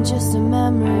more than just a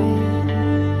memory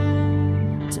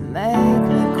to make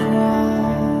me cry.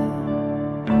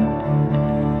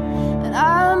 And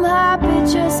I'm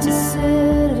happy just to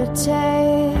sit at a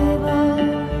table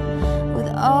with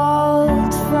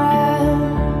old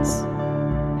friends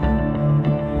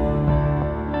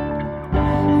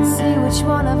and see which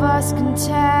one of eyes can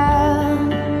tell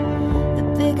the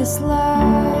biggest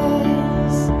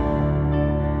lies.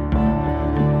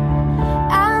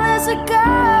 And there's a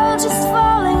girl just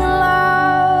falling in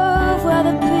love where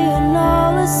the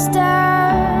piano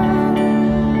stands,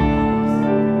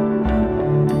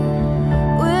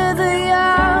 with a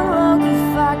young local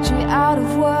factory out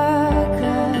of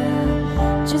worker,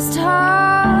 just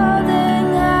holding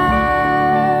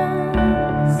hands.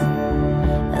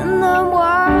 And I'm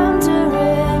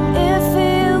wondering if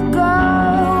he'll go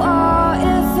or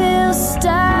if he'll stay.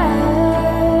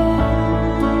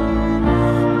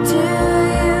 Do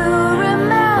you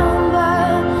remember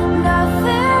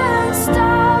nothing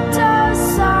stopped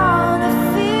us on a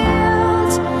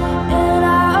field in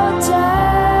our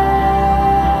day?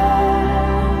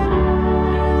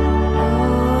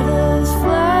 Oh, the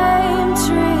flame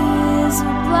trees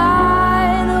will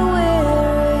blind the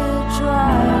weary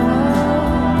driver,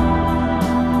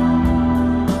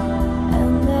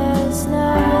 and there's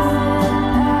nothing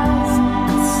else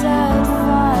that set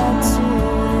fire to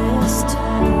this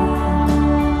town.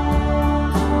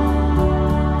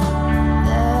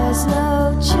 There's no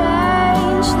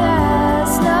change,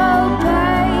 there's no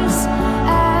pace.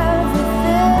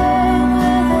 Everything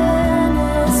within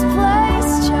this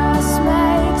place just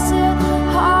makes it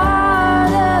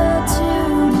harder to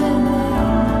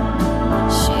believe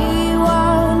she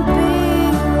won't be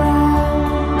around.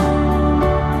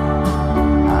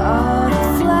 Oh, the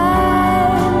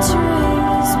flame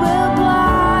trees will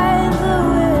blind the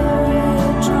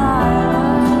weary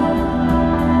driver,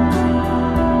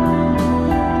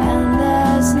 and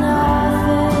there's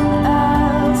nothing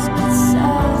else but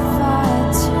set fire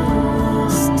to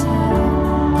this town.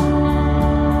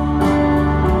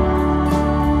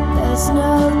 There's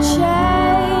no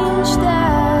change,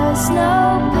 there's no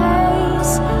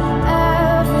pace.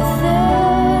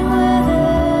 Everything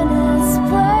within its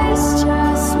place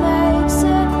just makes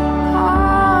it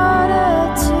harder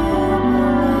to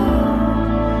believe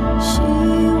she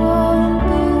won't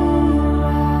be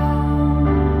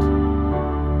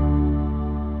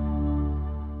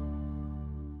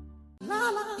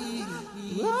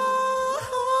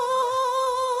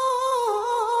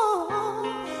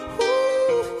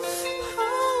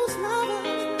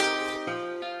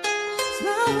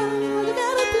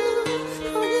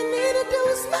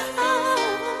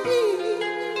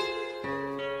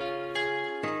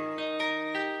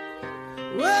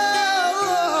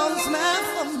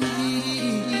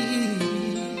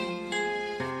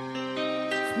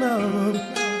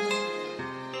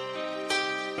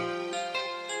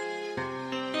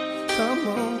Come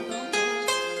on,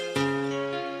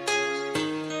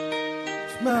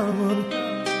 smile.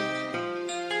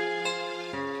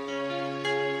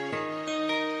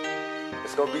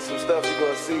 It's gonna be some stuff you're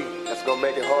gonna see that's gonna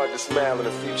make it hard to smile in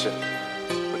the future.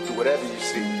 But through whatever you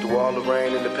see, through all the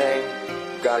rain and the pain,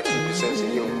 you gotta keep your sense of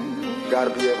humor. You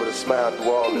gotta be able to smile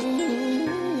through all this.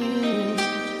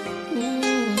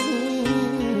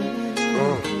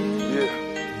 Yeah.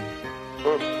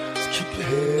 Just keep your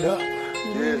head up.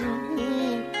 Yeah.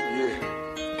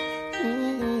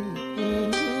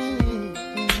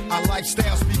 Our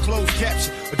lifestyles be closed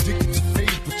caption, addicted to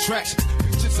favorite attraction.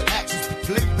 Pictures and actions be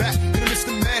played back in the midst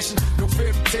of mashing. No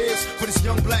fairy tales for this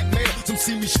young black male. Some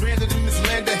see me stranded in this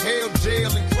land of hell,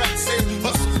 jail and crack sale.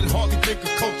 Hustling and hardly think of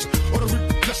culture or the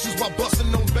repercussions while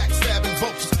busting on backstabbing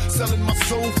vultures. Selling my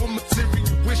soul for material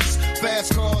wishes,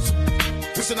 fast cars.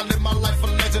 Wishing I live my life a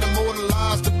legend,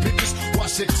 immortalized the pictures.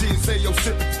 Watch that tears say yo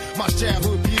sipping. My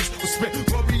childhood years was spent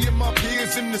worrying my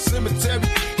peers in the cemetery.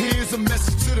 Here's a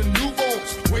message to the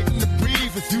newborns waiting to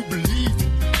breathe. If you believe you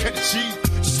can achieve,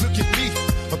 just look at me.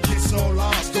 Against all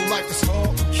odds, though life is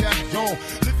hard, we carry on.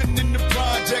 Living in the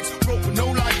projects, broke with no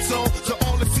lights on. So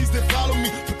all the seas that follow me,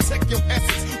 protect your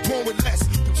essence. Born with less,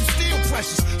 but you still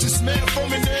precious. Just smile for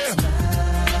me now.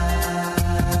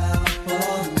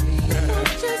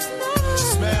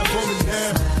 Just smile for me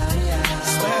now.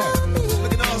 Smile.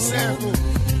 Look at all sad for me.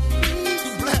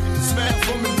 You black, smile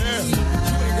for me now. You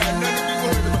ain't got nothing to be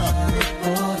worried about.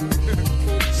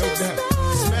 No doubt.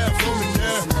 Smile for me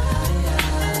now.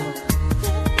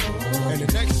 And the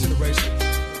next generation.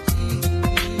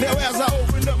 Now as I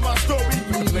open up my story,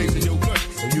 put the blaze in your gut,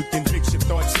 so you can fix your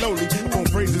thoughts slowly. On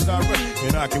phrases I write,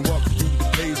 and I can walk through the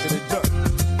days that it done.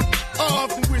 I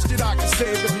often wish that I could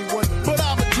save everyone, but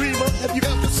I'm a dreamer. Have you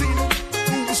ever seen him?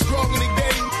 Who was strong in the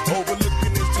game,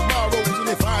 overlooking his tomorrows, and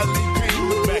if I finally came,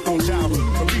 look back on childhood,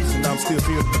 the reason I'm still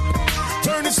here.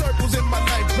 Turning circles in my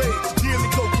ninth grade,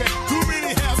 dealing cocaine. Too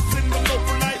many houses in the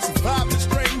local night, surviving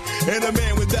strain. And a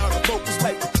man without a focus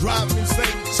life driving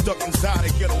insane. Stuck inside a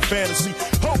ghetto fantasy,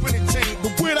 hoping it changed.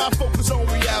 But when I focus on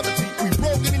reality, we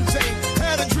broken and changed.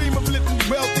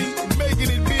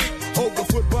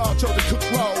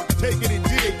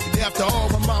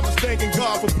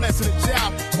 for blessing a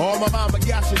child. All my mama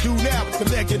got to do now is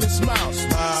collect it and smile.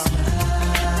 Smile.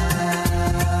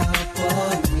 For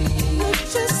me.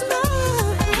 Just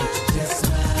smile. Just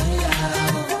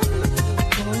smile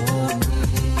for me.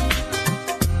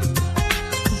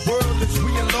 The world is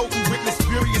reloading with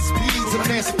mysterious speeds.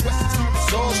 And answer questions to the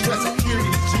soul, stress,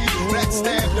 security, G.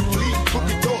 Backstab the bleed,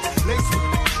 crooked door, lace with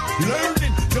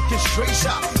learning, looking straight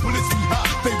shot. Bullets be hot,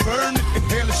 they burning,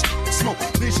 inhaling smoke,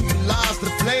 vision and lies to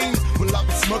the flames. Well, I've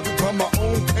been smothered by my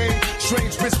own pain.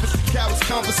 Strange whispers, cowards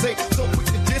conversate, so quick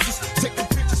to distance. Taking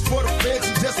pictures for the feds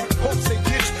and desperate hopes they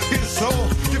get us. Hit us all,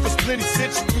 give us plenty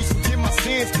centuries, forgive my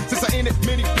sins. Since I entered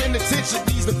many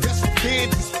penitentiaries, the best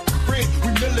revenge is friends. We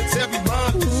military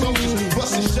minded soldiers,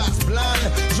 busting shots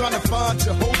blind, trying to find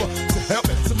Jehovah to help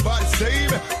me. Somebody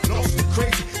save me. Lost and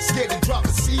crazy, scared to drop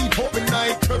a seed, hoping I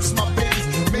ain't curse my babies.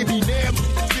 Maybe now,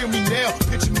 feel me now,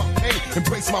 picture my pain,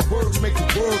 embrace my words, make the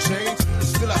world change.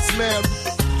 Still I smell.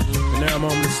 And now I'm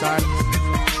on the side.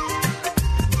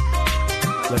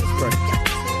 Let us pray.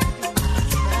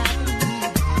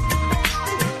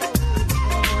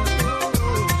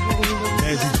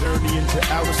 As you journey into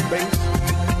outer space,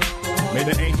 may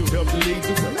the angel help to lead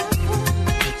the way.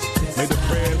 May the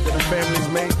prayers that the families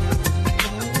make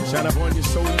shine up on your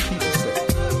soul and keep you safe.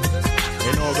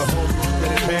 And all the homies that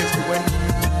have passed away,